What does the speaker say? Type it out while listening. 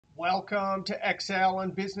Welcome to Excel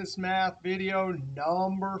and Business Math video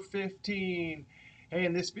number 15. Hey,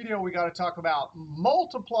 in this video, we got to talk about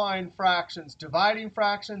multiplying fractions, dividing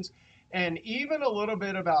fractions, and even a little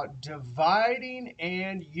bit about dividing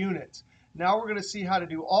and units. Now we're going to see how to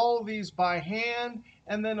do all of these by hand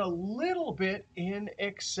and then a little bit in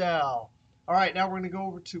Excel. All right, now we're going to go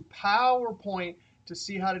over to PowerPoint to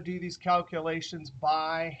see how to do these calculations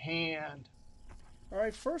by hand. All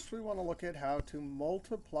right, first we want to look at how to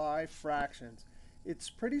multiply fractions. It's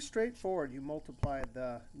pretty straightforward. You multiply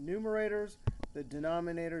the numerators, the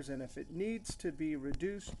denominators, and if it needs to be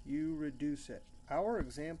reduced, you reduce it. Our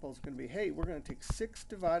example is going to be, hey, we're going to take 6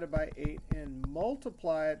 divided by 8 and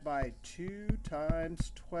multiply it by 2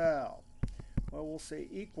 times 12. Well, we'll say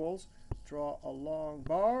equals, draw a long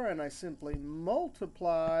bar, and I simply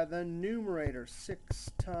multiply the numerator,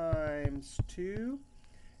 6 times 2.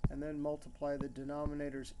 And then multiply the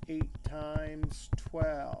denominators 8 times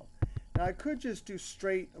 12. Now, I could just do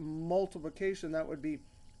straight multiplication. That would be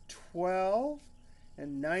 12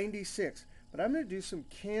 and 96. But I'm going to do some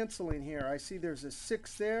canceling here. I see there's a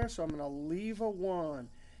 6 there, so I'm going to leave a 1.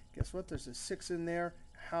 Guess what? There's a 6 in there.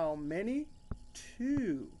 How many?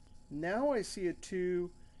 2. Now I see a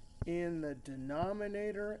 2 in the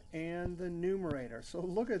denominator and the numerator. So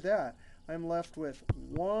look at that. I'm left with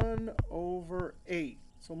 1 over 8.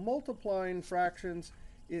 So multiplying fractions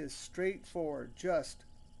is straightforward. Just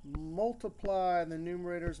multiply the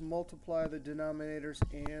numerators, multiply the denominators,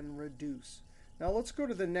 and reduce. Now let's go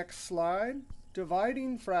to the next slide.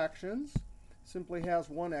 Dividing fractions simply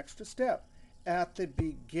has one extra step. At the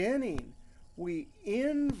beginning, we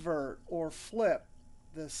invert or flip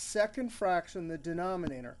the second fraction, the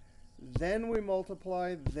denominator. Then we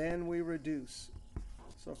multiply, then we reduce.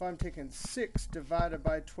 So if I'm taking 6 divided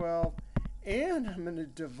by 12, and I'm going to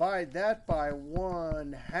divide that by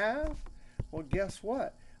 1/2. Well, guess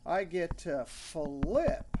what? I get to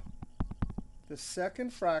flip the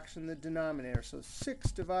second fraction, the denominator. So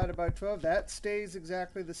 6 divided by 12, that stays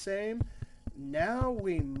exactly the same. Now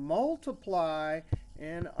we multiply,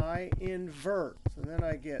 and I invert. So then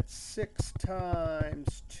I get 6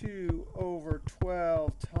 times 2 over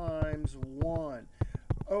 12 times 1.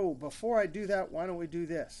 Oh, before I do that, why don't we do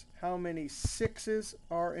this? How many 6's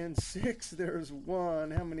are in 6? There's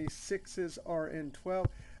 1. How many 6's are in 12?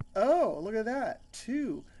 Oh, look at that,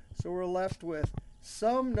 2. So we're left with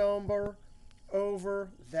some number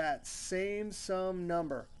over that same sum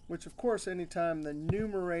number, which, of course, anytime the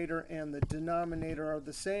numerator and the denominator are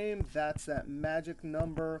the same, that's that magic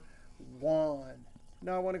number 1.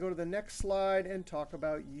 Now I want to go to the next slide and talk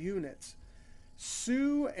about units.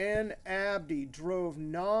 Sue and Abdi drove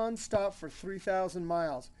nonstop for 3,000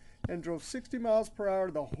 miles and drove 60 miles per hour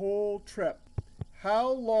the whole trip. How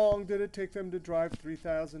long did it take them to drive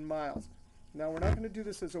 3,000 miles? Now, we're not going to do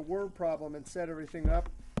this as a word problem and set everything up,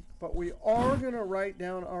 but we are going to write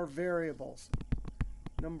down our variables.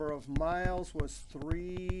 Number of miles was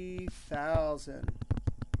 3,000.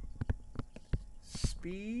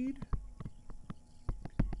 Speed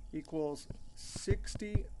equals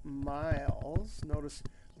 60 miles. Notice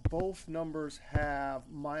both numbers have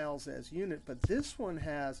miles as unit, but this one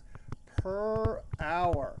has per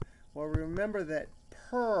hour. Well, remember that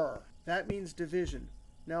per, that means division.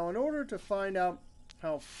 Now, in order to find out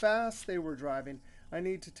how fast they were driving, I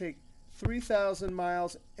need to take 3,000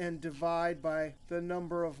 miles and divide by the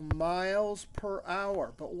number of miles per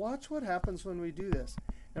hour. But watch what happens when we do this.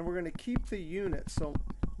 And we're going to keep the units. So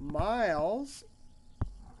miles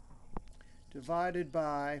divided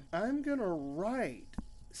by, I'm going to write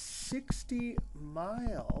 60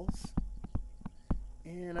 miles.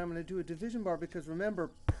 And I'm going to do a division bar because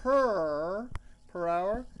remember, per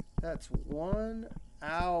hour, that's 1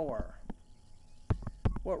 hour.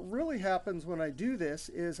 What really happens when I do this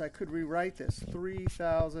is I could rewrite this.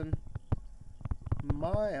 3,000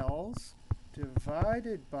 miles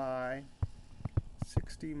divided by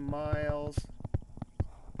 60 miles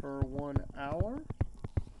per 1 hour.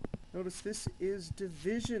 Notice this is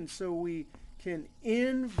division, so we can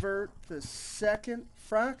invert the second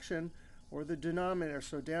fraction or the denominator.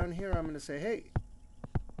 So down here, I'm going to say, hey,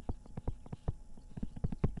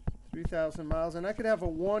 3,000 miles. And I could have a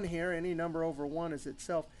 1 here. Any number over 1 is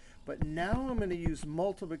itself. But now I'm going to use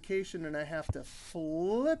multiplication, and I have to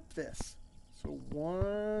flip this. So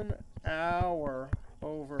 1 hour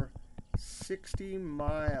over 60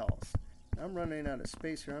 miles. I'm running out of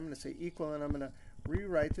space here. I'm going to say equal, and I'm going to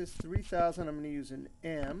rewrite this. 3,000, I'm going to use an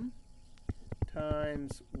M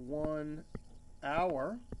times 1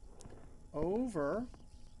 hour over,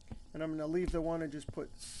 and I'm going to leave the 1 and just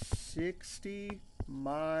put 60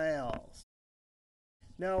 miles.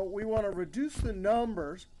 Now, we want to reduce the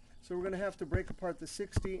numbers So we're going to have to break apart the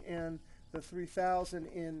 60 and the 3,000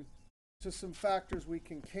 into some factors we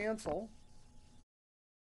can cancel.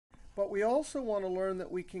 But we also want to learn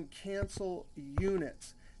that we can cancel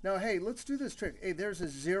units. Now, hey, let's do this trick. Hey, there's a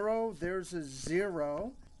 0, there's a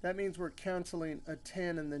 0. That means we're canceling a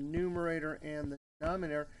 10 in the numerator and the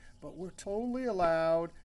denominator, but we're totally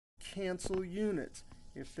allowed to cancel units.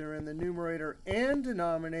 If they're in the numerator and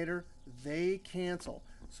denominator, they cancel.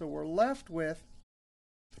 So we're left with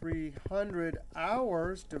 300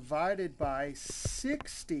 hours divided by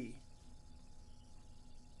 60.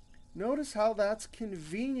 Notice how that's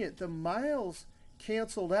convenient. The miles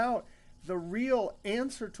canceled out. The real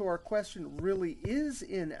answer to our question really is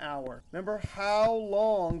in hour. Remember, how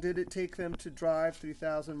long did it take them to drive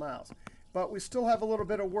 3,000 miles? But we still have a little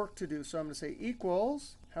bit of work to do. So I'm going to say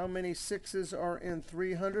equals. How many 6's are in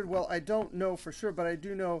 300? Well, I don't know for sure, but I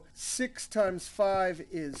do know 6 times 5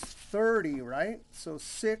 is 30, right? So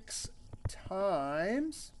 6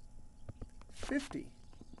 times 50.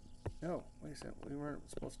 No, wait a second. We weren't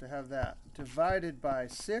supposed to have that. Divided by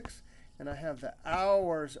 6, and I have the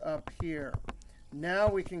hours up here. Now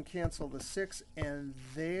we can cancel the 6, and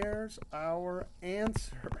there's our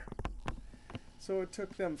answer. So it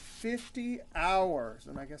took them 50 hours,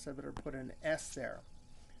 and I guess I better put an S there.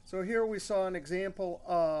 So here we saw an example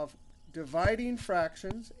of dividing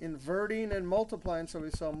fractions, inverting and multiplying. So we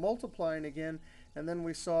saw multiplying again, and then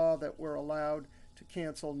we saw that we're allowed to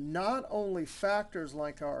cancel not only factors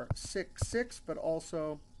like our 6, but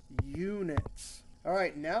also units. All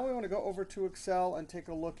right, now we want to go over to Excel and take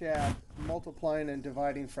a look at multiplying and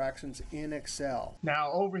dividing fractions in Excel.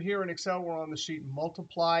 Now, over here in Excel, we're on the sheet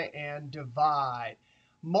multiply and divide.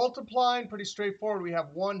 Multiplying, pretty straightforward. We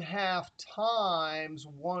have 1/2 times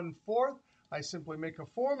 1/4. I simply make a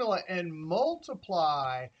formula and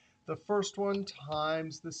multiply the first one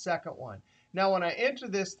times the second one. Now, when I enter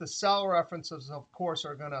this, the cell references, of course,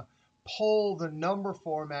 are going to pull the number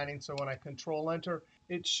formatting. So when I Control-Enter,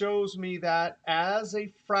 it shows me that as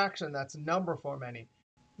a fraction, that's number formatting.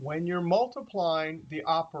 When you're multiplying, the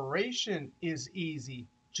operation is easy.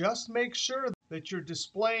 Just make sure that you're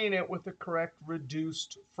displaying it with the correct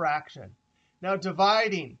reduced fraction. Now,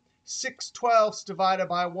 dividing, 6/12 divided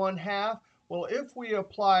by 1/2. Well, if we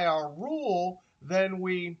apply our rule, then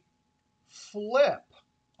we flip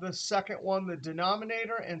the second one, the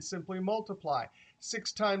denominator, and simply multiply.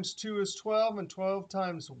 6 times 2 is 12, and 12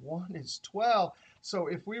 times 1 is 12. So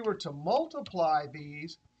if we were to multiply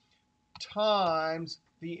these times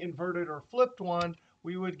the inverted or flipped one,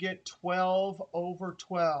 we would get 12 over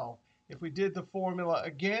 12. If we did the formula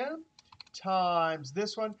again, times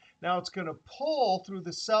this one, now it's going to pull through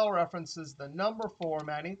the cell references the number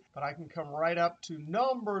formatting, but I can come right up to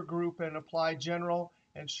number group and apply general.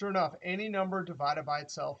 And sure enough, any number divided by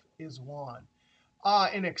itself is 1.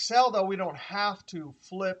 In Excel, though, we don't have to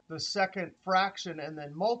flip the second fraction and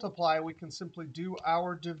then multiply. We can simply do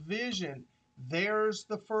our division. There's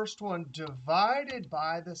the first one divided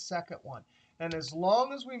by the second one. And as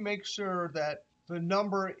long as we make sure that the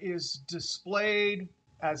number is displayed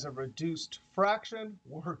as a reduced fraction,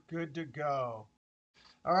 we're good to go.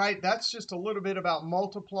 All right, that's just a little bit about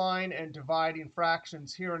multiplying and dividing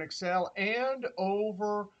fractions here in Excel. And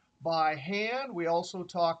over by hand, we also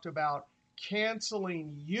talked about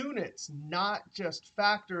canceling units, not just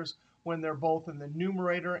factors, when they're both in the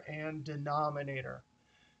numerator and denominator.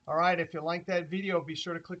 All right, if you like that video, be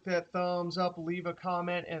sure to click that thumbs up, leave a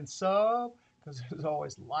comment, and sub, because there's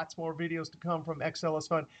always lots more videos to come from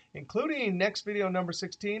excelisfun, including next video, number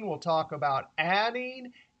 16. We'll talk about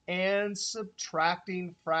adding and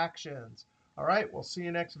subtracting fractions. All right, we'll see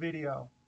you next video.